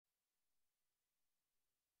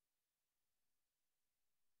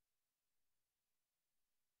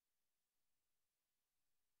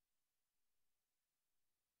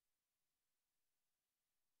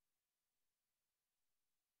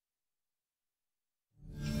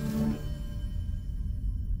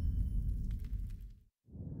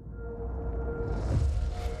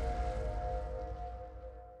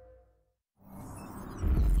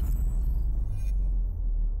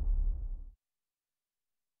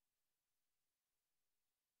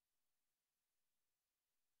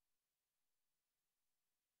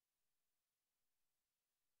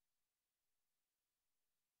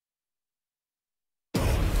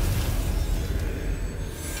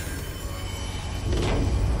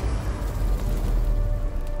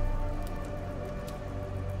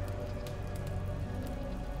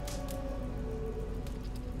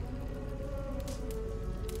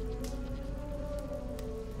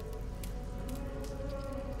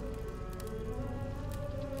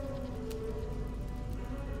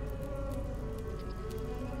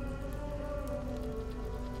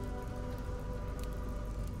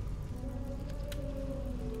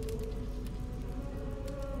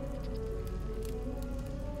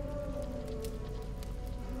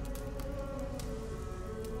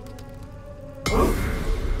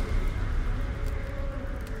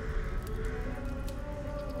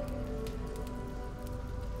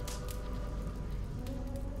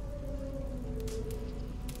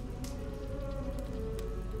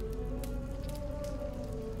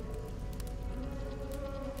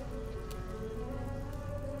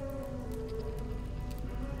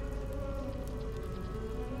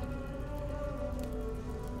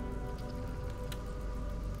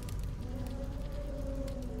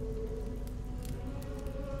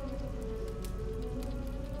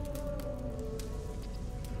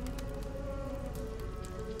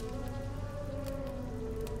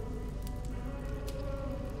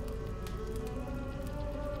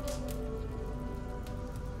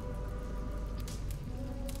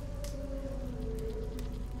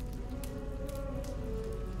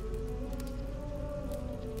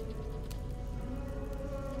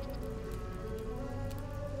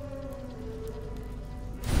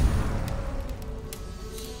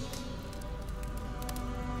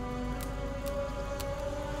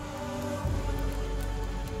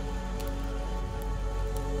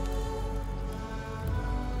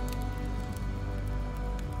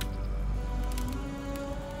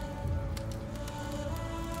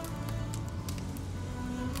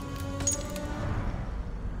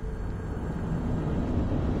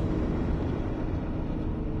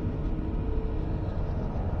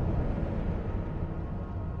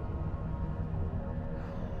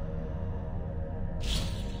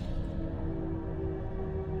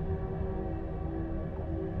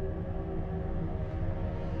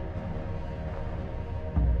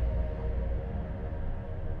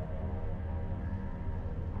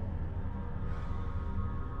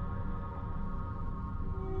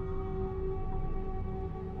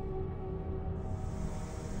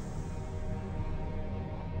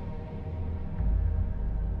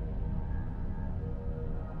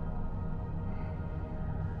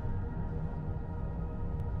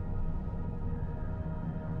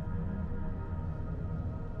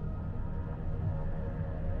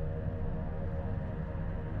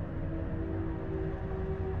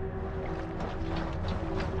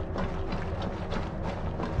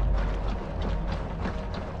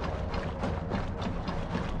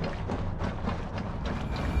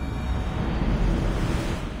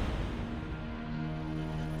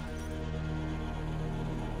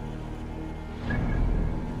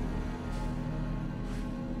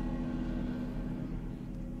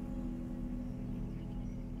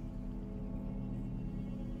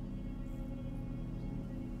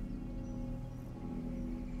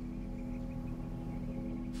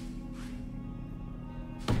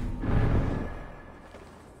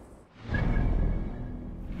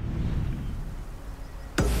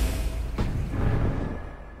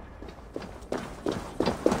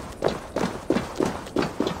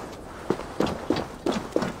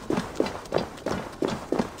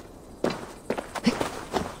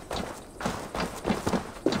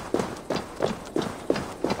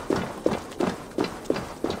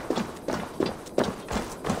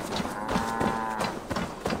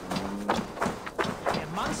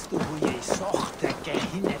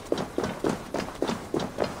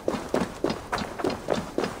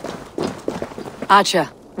Archer,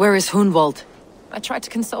 where is Hunwald? I tried to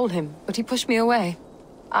console him, but he pushed me away.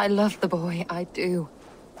 I love the boy, I do.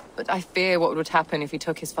 But I fear what would happen if he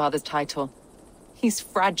took his father's title. He's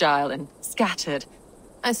fragile and scattered.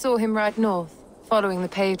 I saw him ride north, following the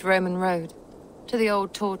paved Roman road. To the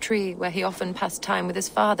old tall tree where he often passed time with his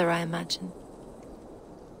father, I imagine.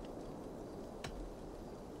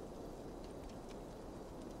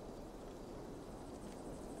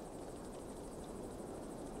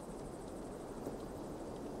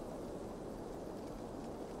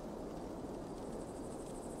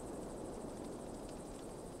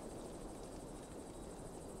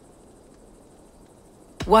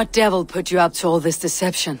 What devil put you up to all this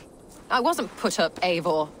deception? I wasn't put up,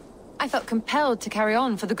 Eivor. I felt compelled to carry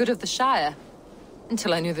on for the good of the Shire.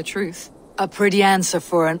 Until I knew the truth. A pretty answer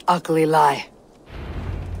for an ugly lie.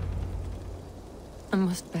 I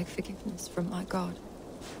must beg forgiveness from my God.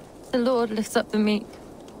 The Lord lifts up the meek.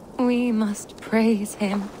 We must praise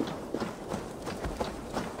him.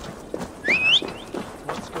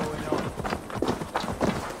 What's going on?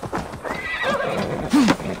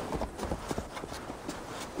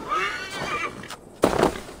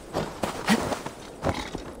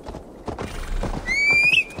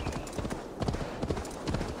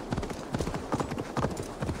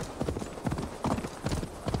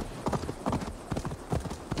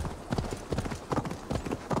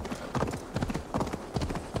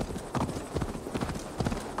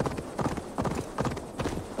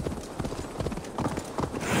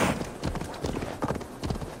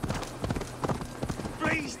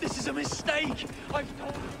 This is a mistake! I've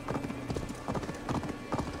told you.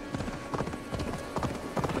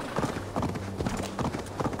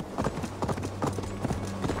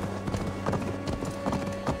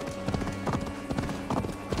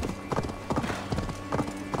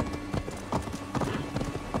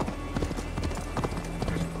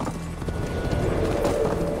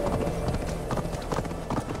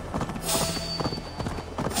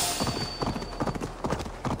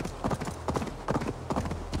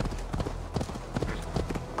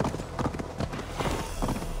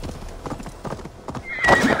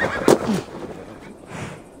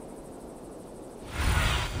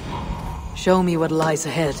 Show me what lies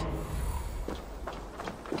ahead.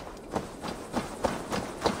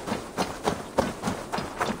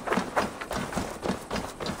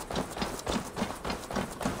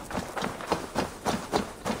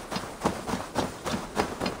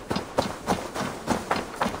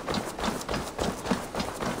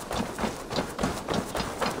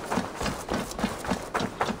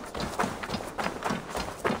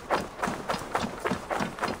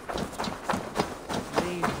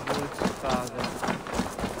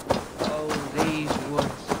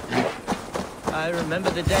 I remember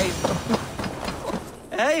the days.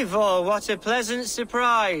 Eivor, what a pleasant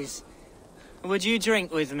surprise. Would you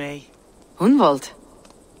drink with me? Hunwald?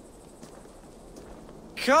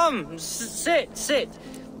 Come, sit.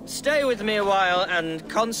 Stay with me a while and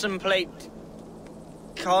contemplate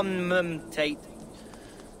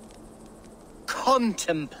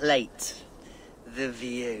the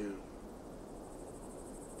view.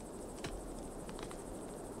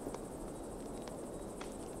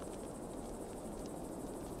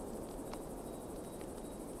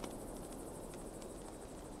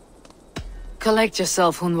 Collect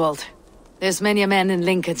yourself, Hunwald. There's many a man in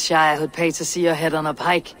Lincolnshire who'd pay to see your head on a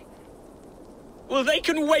pike. Well, they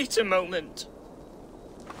can wait a moment.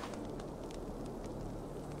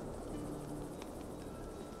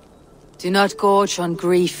 Do not gorge on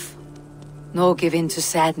grief, nor give in to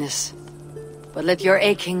sadness. But let your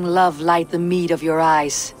aching love light the mead of your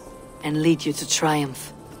eyes, and lead you to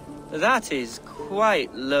triumph. That is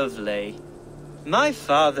quite lovely. My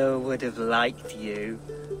father would have liked you.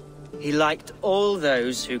 He liked all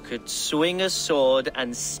those who could swing a sword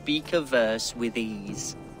and speak a verse with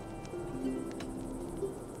ease.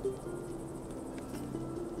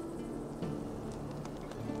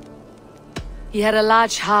 He had a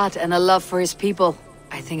large heart and a love for his people.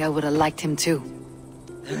 I think I would have liked him too.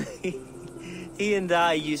 He and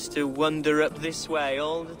I used to wander up this way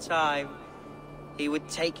all the time. He would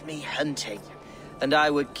take me hunting, and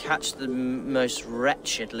I would catch the most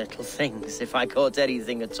wretched little things if I caught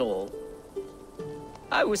anything at all.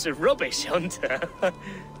 I was a rubbish hunter.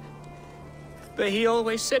 But he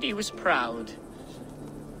always said he was proud.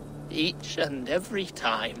 Each and every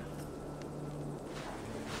time.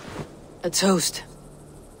 A toast.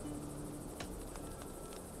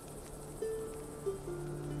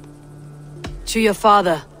 To your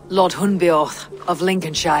father, Lord Hunbeorth of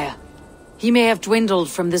Lincolnshire. He may have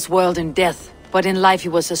dwindled from this world in death, but in life he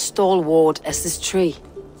was as stalwart as this tree.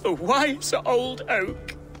 A wise old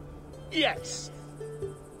oak. Yes,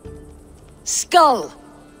 Skull!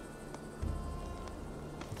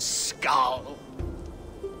 Skull.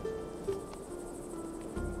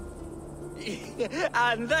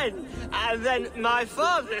 And then my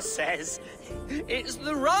father says it's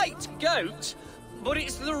the right goat, but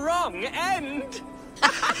it's the wrong end.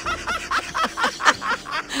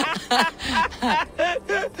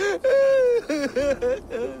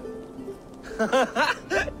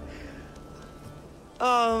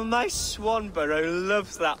 Oh, my Swanborough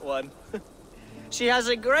loves that one. She has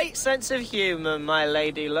a great sense of humour, my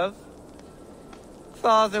lady love.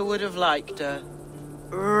 Father would have liked her.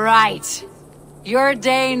 Right. Your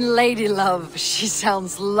Dane lady love. She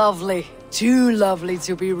sounds lovely. Too lovely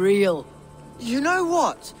to be real. You know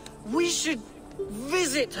what? We should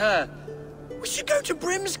visit her. We should go to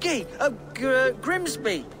Grimsby.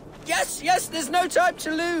 Grimsby. Yes, there's no time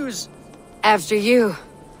to lose. After you.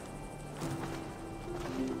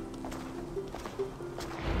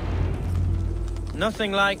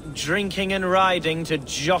 Nothing like drinking and riding to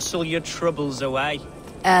jostle your troubles away.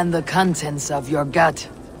 And the contents of your gut.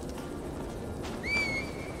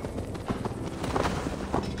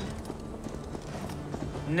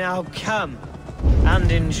 Now come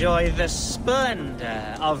and enjoy the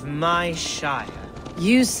splendor of my shire.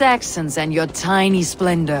 You Saxons and your tiny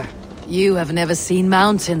splendor. You have never seen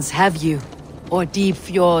mountains, have you? Or deep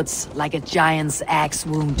fjords like a giant's axe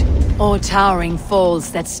wound. Or towering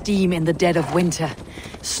falls that steam in the dead of winter.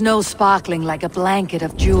 Snow sparkling like a blanket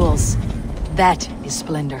of jewels. That is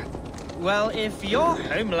splendor. Well, if your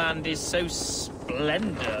homeland is so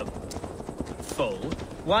splendorful,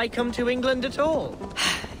 why come to England at all?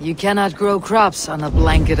 You cannot grow crops on a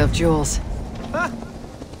blanket of jewels.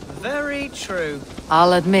 Very true.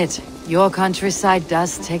 I'll admit, your countryside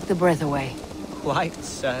does take the breath away. Quite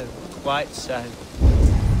so, quite so.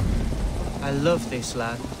 I love this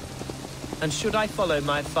land. And should I follow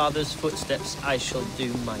my father's footsteps, I shall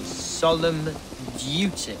do my solemn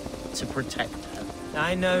duty to protect her.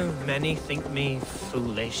 I know many think me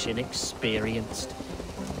foolish, inexperienced.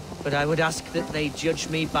 But I would ask that they judge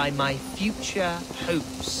me by my future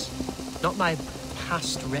hopes, not my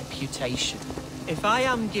past reputation. If I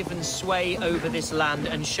am given sway over this land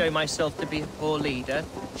and show myself to be a poor leader,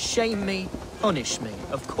 shame me, punish me,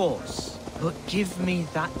 of course. But give me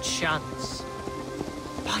that chance.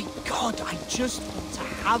 By God, I just want to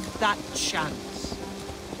have that chance.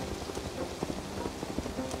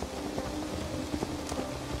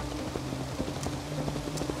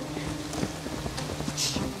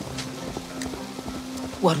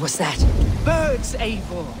 What was that? Birds,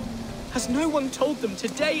 Eivor! Has no one told them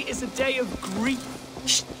today is a day of grief?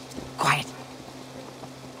 Shh! Quiet.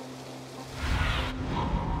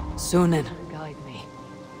 Sunan, guide me.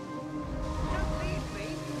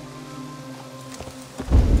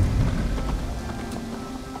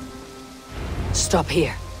 Stop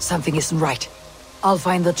here. Something isn't right. I'll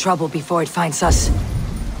find the trouble before it finds us.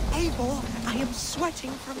 Eivor, I am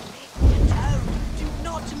sweating from head to toe. Do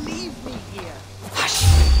not leave me here. Hush.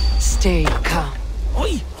 Stay calm.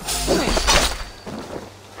 Oi!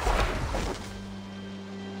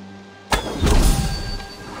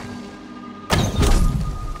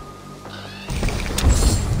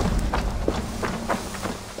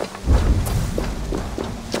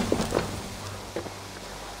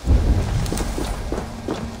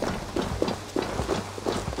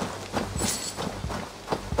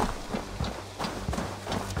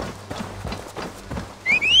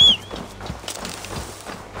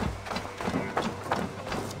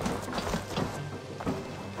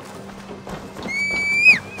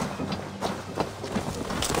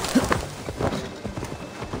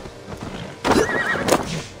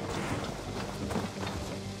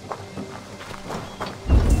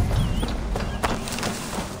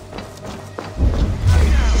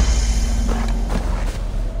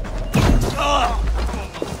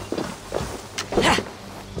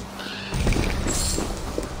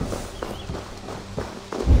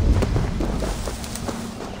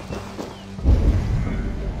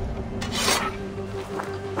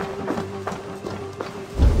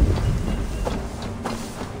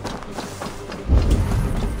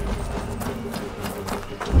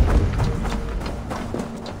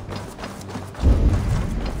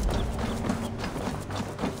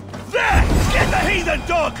 The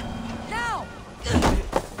dog! Now!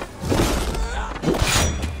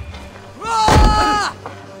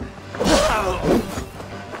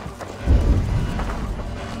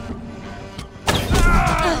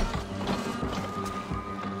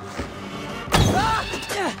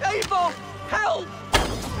 Eivor, help!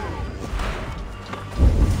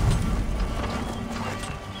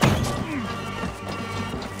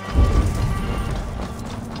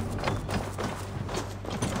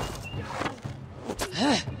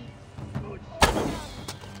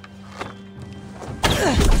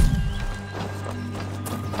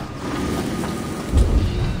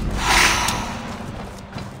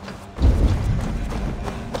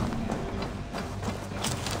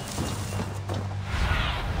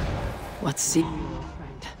 Let's see.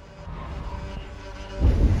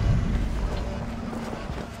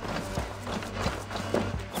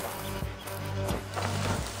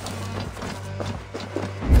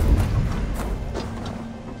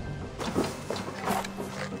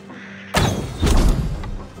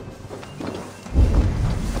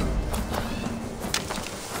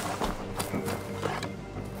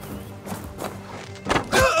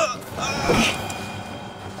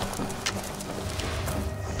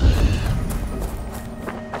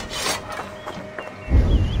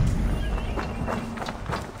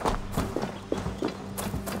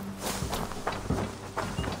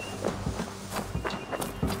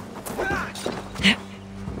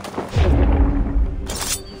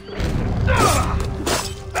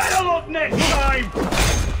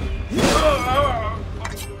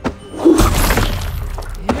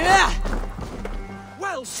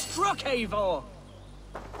 Well struck, Eivor!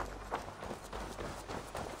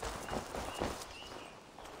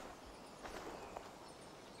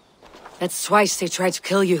 That's twice they tried to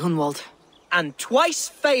kill you, Hunwald. And twice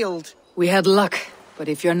failed. We had luck, but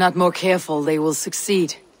if you're not more careful, they will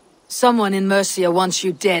succeed. Someone in Mercia wants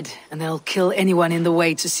you dead, and they'll kill anyone in the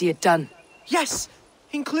way to see it done. Yes,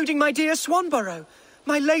 including my dear Swanborough,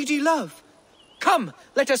 my lady love. Come,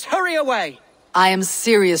 let us hurry away. I am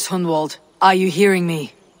serious, Hunwald. Are you hearing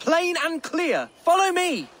me? Plain and clear. Follow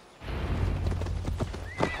me.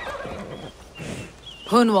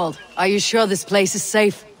 Hunwald, are you sure this place is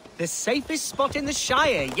safe? The safest spot in the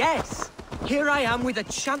Shire, yes. Here I am with a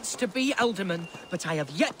chance to be Alderman, but I have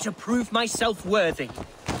yet to prove myself worthy.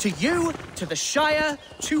 To you, to the Shire,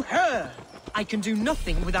 to her. I can do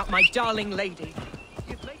nothing without my darling lady.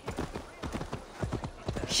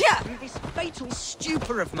 Yeah, this fatal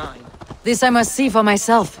stupor of mine. This I must see for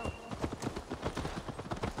myself.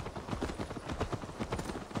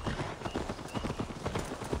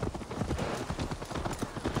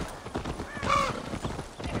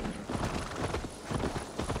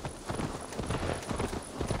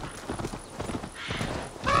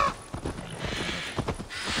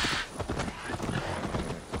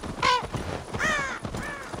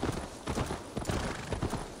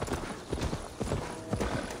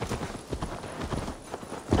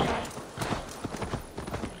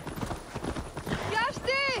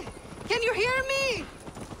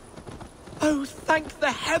 Oh, thank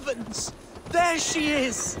the heavens! There she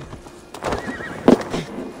is!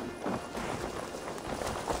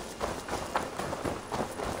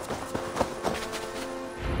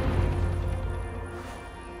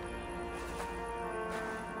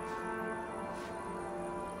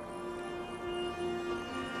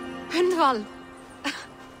 Hunwald!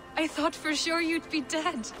 I thought for sure you'd be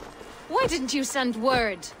dead. Why didn't you send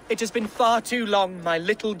word? It has been far too long, my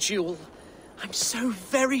little jewel. I'm so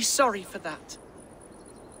very sorry for that.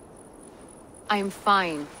 I'm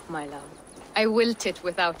fine, my love. I wilted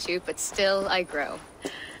without you, but still I grow.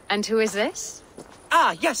 And who is this?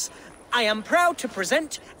 Ah, yes. I am proud to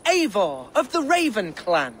present Eivor of the Raven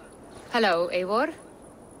clan. Hello, Eivor.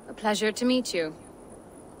 A pleasure to meet you.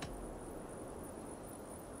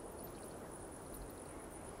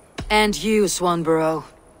 And you, Swanborough.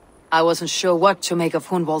 I wasn't sure what to make of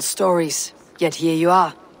Hunwald's stories, yet here you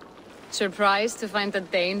are. Surprised to find a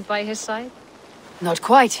Dane by his side? Not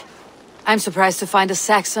quite. I'm surprised to find a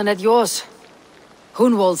Saxon at yours.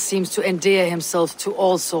 Hunwald seems to endear himself to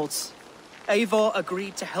all sorts. Eivor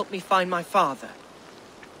agreed to help me find my father.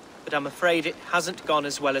 But I'm afraid it hasn't gone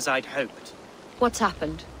as well as I'd hoped. What's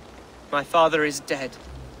happened? My father is dead.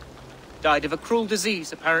 Died of a cruel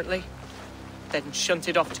disease, apparently. Then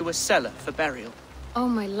shunted off to a cellar for burial. Oh,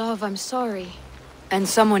 my love, I'm sorry. And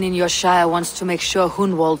someone in your shire wants to make sure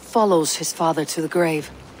Hunwald follows his father to the grave.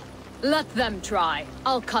 Let them try.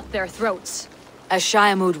 I'll cut their throats. A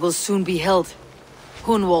shire moot will soon be held.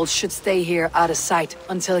 Hunwald should stay here out of sight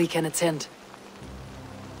until he can attend.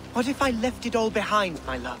 What if I left it all behind,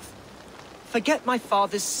 my love? Forget my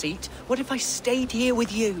father's seat. What if I stayed here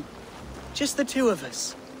with you? Just the two of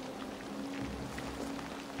us.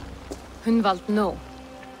 Hunwald, no.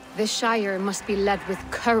 The Shire must be led with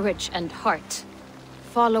courage and heart.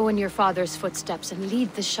 Follow in your father's footsteps and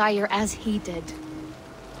lead the Shire as he did.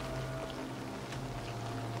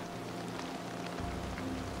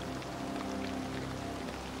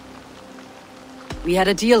 We had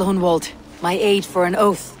a deal, Hunwald. My aid for an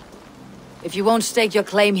oath. If you won't stake your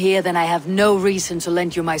claim here, then I have no reason to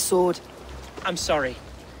lend you my sword. I'm sorry.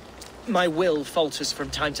 My will falters from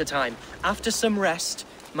time to time. After some rest,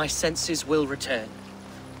 my senses will return.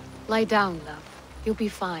 Lie down, love. You'll be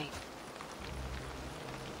fine.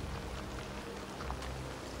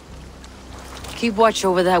 Keep watch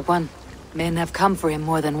over that one. Men have come for him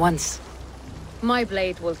more than once. My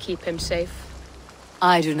blade will keep him safe.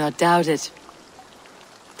 I do not doubt it.